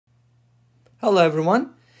Hello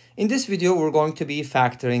everyone. In this video, we're going to be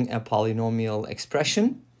factoring a polynomial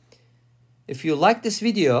expression. If you like this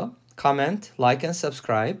video, comment, like, and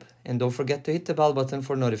subscribe. And don't forget to hit the bell button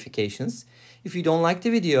for notifications. If you don't like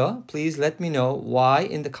the video, please let me know why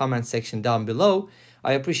in the comment section down below.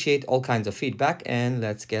 I appreciate all kinds of feedback, and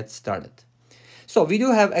let's get started. So we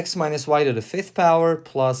do have x minus y to the fifth power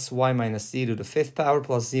plus y minus z to the fifth power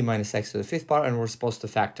plus z minus x to the fifth power, and we're supposed to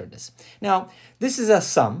factor this. Now, this is a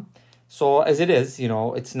sum. So as it is,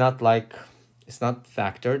 it's not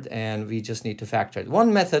factored, and we just need to factor it.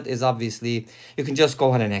 One method is obviously you can just go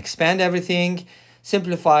ahead and expand everything,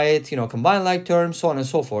 simplify it, combine like terms, so on and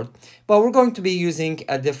so forth. But we're going to be using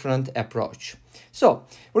a different approach. So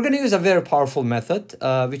we're going to use a very powerful method,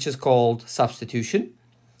 which is called substitution.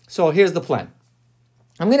 So here's the plan.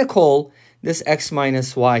 I'm going to call this x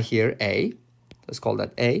minus y here A. Let's call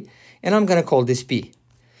that A. And I'm going to call this B.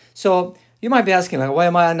 So you might be asking, why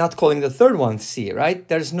am I not calling the third one C, right?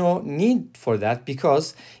 There's no need for that,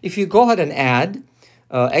 because if you go ahead and add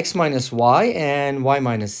x minus y and y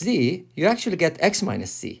minus z, you actually get x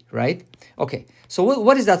minus z, right? Okay, so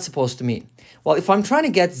what is that supposed to mean? Well, if I'm trying to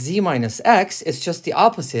get z minus x, it's just the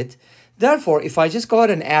opposite. Therefore, if I just go ahead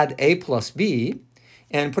and add a plus b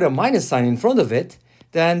and put a minus sign in front of it,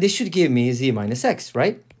 then this should give me z minus x,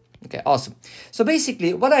 right? Okay, awesome. So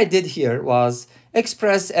basically, what I did here was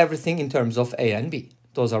express everything in terms of a and b.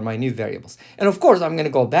 Those are my new variables. And of course, I'm going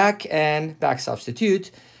to go back and back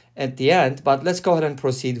substitute at the end, but let's go ahead and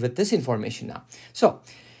proceed with this information now. So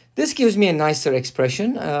this gives me a nicer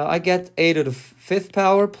expression. I get a to the fifth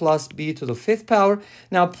power plus b to the fifth power.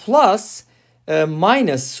 Now plus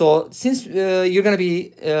minus, so since you're going to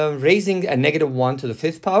be raising a -1 to the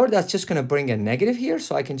fifth power, that's just going to bring a negative here.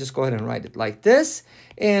 So I can just go ahead and write it like this.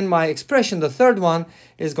 And my expression, the third one,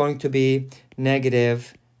 is going to be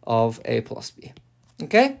negative of a plus b.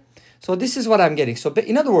 Okay? So this is what I'm getting. So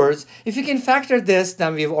in other words, if you can factor this,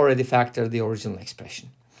 then we've already factored the original expression.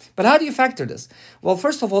 But how do you factor this? Well,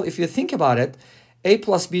 first of all, if you think about it, a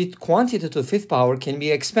plus b quantity to the fifth power can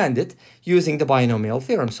be expanded using the binomial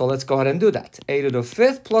theorem. So let's go ahead and do that. A to the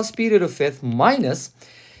fifth plus b to the fifth minus.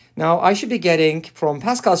 Now, I should be getting, from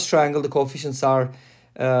Pascal's triangle, the coefficients are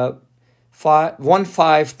 1,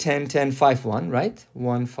 5, 10, 10, 5, 1, right?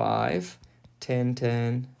 1, 5, 10,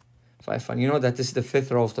 10, 5, 1. You know that this is the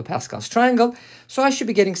fifth row of the Pascal's triangle. So I should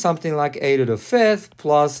be getting something like a to the fifth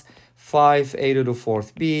plus 5 a to the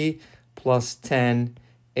fourth b plus 10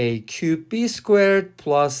 a cubed b squared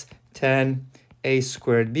plus 10 a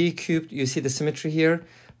squared b cubed. You see the symmetry here?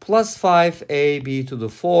 Plus 5 a b to the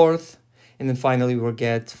fourth. And then finally we'll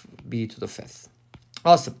get b to the fifth.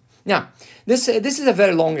 Awesome. Now, this is a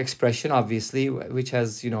very long expression, obviously, which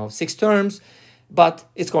has, 6 terms, but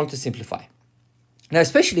it's going to simplify. Now,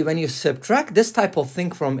 especially when you subtract this type of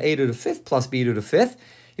thing from a to the fifth plus b to the fifth,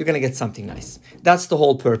 you're going to get something nice. That's the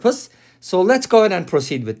whole purpose. So let's go ahead and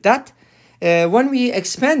proceed with that. When we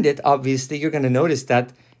expand it, obviously, you're going to notice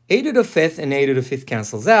that a to the fifth and a to the fifth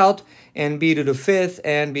cancels out, and b to the fifth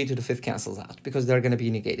and b to the fifth cancels out, because they're going to be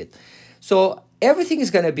negated. So everything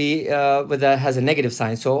is going to be has a negative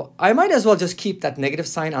sign. So I might as well just keep that negative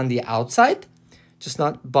sign on the outside, just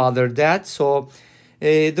not bother that. So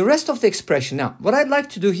the rest of the expression. Now, what I'd like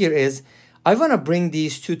to do here is I want to bring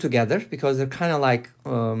these two together because they're kind of like,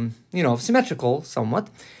 symmetrical somewhat.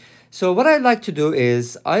 So what I'd like to do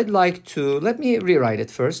is let me rewrite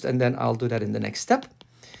it first, and then I'll do that in the next step.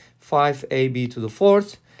 5ab to the fourth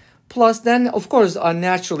plus, then, of course,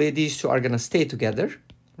 naturally, these two are going to stay together,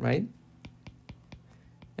 right?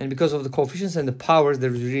 And because of the coefficients and the powers,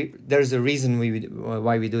 there's a reason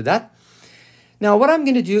why we do that. Now, what I'm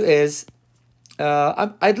going to do is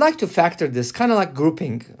I'd like to factor this kind of like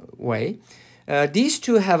grouping way. These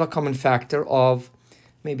two have a common factor of,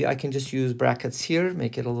 maybe I can just use brackets here,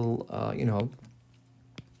 make it a little, a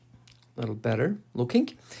little better looking.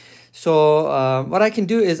 So what I can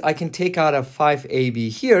do is I can take out a 5ab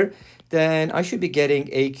here. Then I should be getting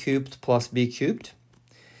a cubed plus b cubed.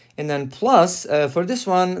 And then plus, for this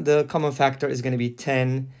one, the common factor is going to be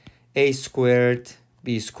 10a squared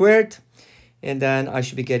b squared. And then I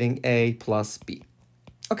should be getting a plus b.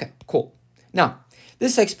 Okay, cool. Now,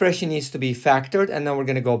 this expression needs to be factored, and then we're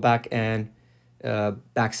going to go back and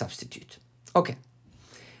back substitute. Okay.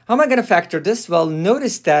 How am I going to factor this? Well,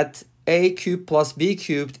 notice that a cubed plus b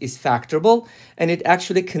cubed is factorable, and it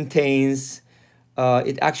actually contains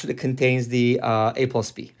the a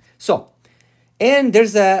plus b. So, and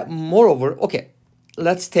there's a moreover. Okay,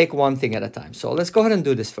 let's take one thing at a time. So let's go ahead and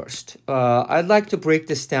do this first. I'd like to break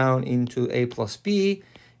this down into a plus b,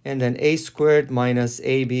 and then a squared minus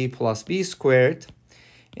ab plus b squared,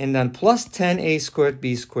 and then plus 10a squared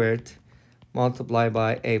b squared multiplied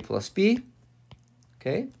by a plus b.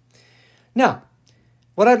 Okay. Now,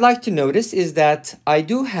 what I'd like to notice is that I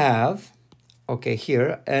do have, okay,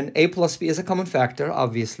 here, and a plus b is a common factor,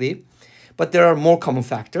 obviously, but there are more common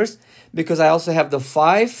factors because I also have the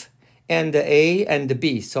 5 and the a and the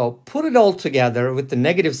b. So put it all together with the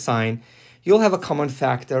negative sign, you'll have a common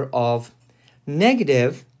factor of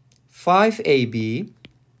negative 5ab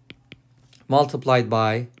multiplied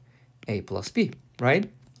by a plus b,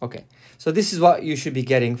 right? Okay, so this is what you should be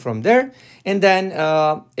getting from there. And then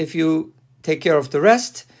if you take care of the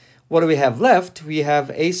rest, what do we have left? We have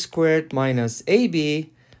a squared minus ab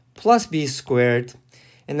plus b squared.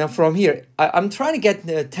 And then from here, I'm trying to get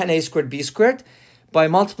 10a squared b squared by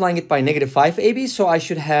multiplying it by negative 5ab. So I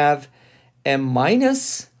should have a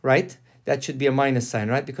minus, right? That should be a minus sign,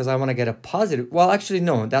 right? Because I want to get a positive. Well, actually,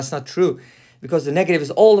 no, that's not true. Because the negative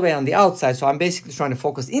is all the way on the outside. So I'm basically trying to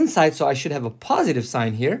focus inside. So I should have a positive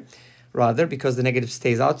sign here, rather, because the negative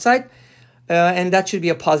stays outside. And that should be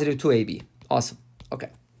a positive 2ab. Awesome. Okay,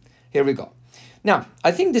 here we go. Now,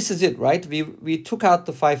 I think this is it, right? We took out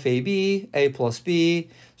the 5ab, a plus b.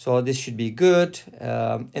 So this should be good.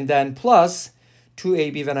 And then plus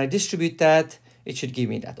 2ab, when I distribute that, it should give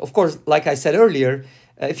me that. Of course, like I said earlier,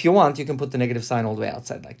 if you want, you can put the negative sign all the way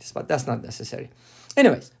outside like this, but that's not necessary.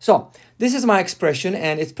 Anyways, so this is my expression,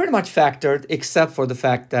 and it's pretty much factored, except for the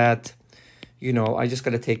fact that, you know, I just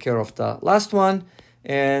got to take care of the last one.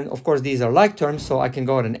 And of course, these are like terms, so I can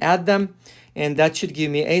go ahead and add them. And that should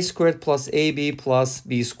give me a squared plus ab plus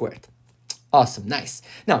b squared. Awesome, nice.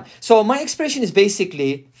 Now, so my expression is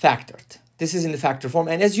basically factored. This is in the factor form.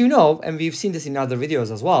 And as you know, and we've seen this in other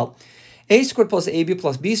videos as well, a squared plus ab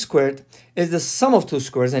plus b squared is the sum of two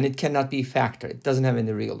squares, and it cannot be factored. It doesn't have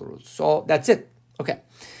any real roots. So that's it. Okay.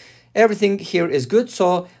 Everything here is good.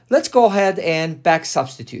 So let's go ahead and back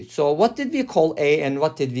substitute. So what did we call a and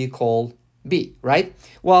what did we call b, right?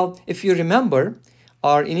 Well, if you remember,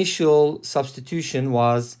 our initial substitution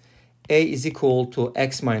was a is equal to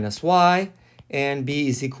x minus y and b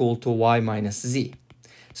is equal to y minus z.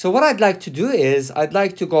 So what I'd like to do is I'd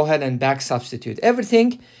like to go ahead and back substitute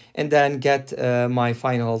everything and then get my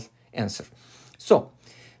final answer. So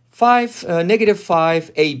negative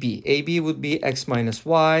 5ab. ab would be x minus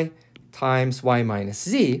y times y minus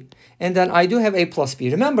z. And then I do have a plus b.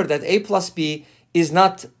 Remember that a plus b is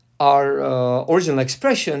not our original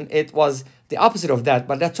expression. It was the opposite of that,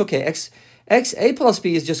 but that's okay. A plus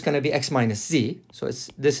b is just going to be x minus z. So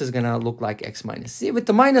this is going to look like x minus z. With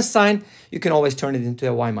the minus sign, you can always turn it into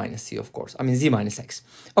a y minus z, of course. I mean, z minus x.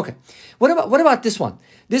 Okay. What about this one?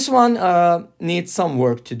 This one needs some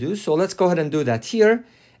work to do. So let's go ahead and do that here.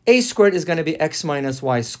 A squared is going to be x minus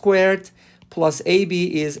y squared plus ab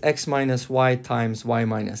is x minus y times y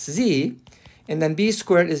minus z. And then b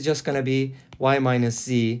squared is just going to be y minus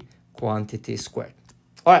z quantity squared.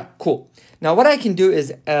 All right, cool. Now what I can do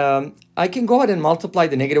is I can go ahead and multiply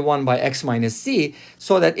the negative 1 by x minus z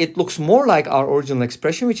so that it looks more like our original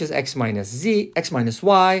expression, which is x minus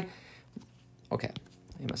y. Okay,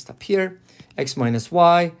 I messed up here. X minus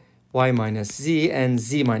y, y minus z, and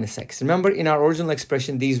z minus x. Remember, in our original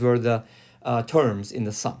expression, these were the terms in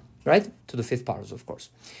the sum, right? To the fifth powers, of course.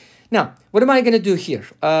 Now, what am I going to do here?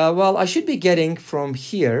 Well, I should be getting from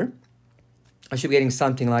here, I should be getting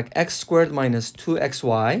something like x squared minus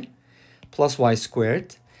 2xy plus y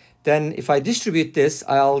squared. Then if I distribute this,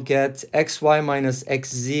 I'll get xy minus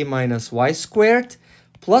xz minus y squared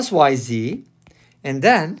plus yz. And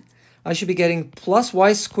then I should be getting plus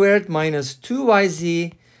y squared minus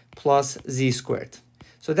 2yz plus z squared.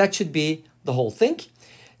 So that should be the whole thing.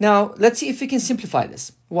 Now, let's see if we can simplify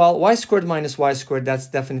this. Well, y squared minus y squared, that's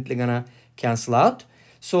definitely going to cancel out.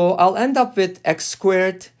 So I'll end up with x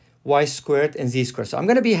squared, y squared, and z squared. So I'm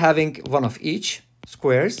going to be having one of each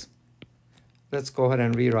squares. Let's go ahead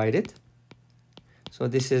and rewrite it. So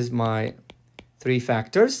this is my three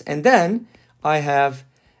factors. And then I have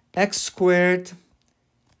x squared.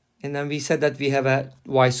 And then we said that we have a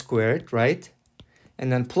y squared, right?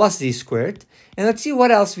 And then plus z squared. And let's see what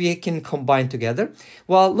else we can combine together.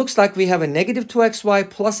 Well, it looks like we have a negative 2xy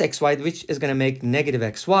plus xy, which is going to make negative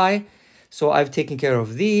xy. So I've taken care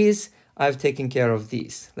of these. I've taken care of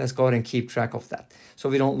these. Let's go ahead and keep track of that so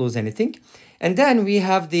we don't lose anything. And then we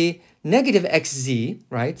have the negative xz,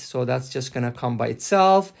 right? So that's just going to come by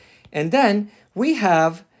itself. And then we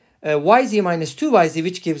have yz minus 2yz,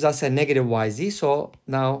 which gives us a negative yz. So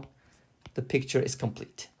now the picture is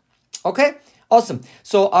complete. Okay, awesome.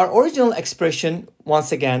 So our original expression,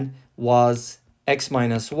 once again, was x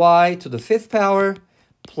minus y to the fifth power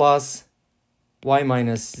plus y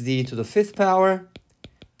minus z to the fifth power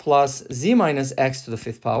plus z minus x to the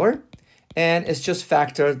fifth power. And it's just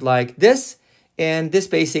factored like this. And this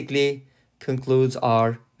basically concludes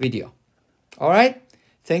our video. All right.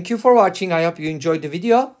 Thank you for watching. I hope you enjoyed the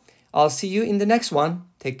video. I'll see you in the next one.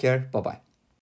 Take care. Bye-bye.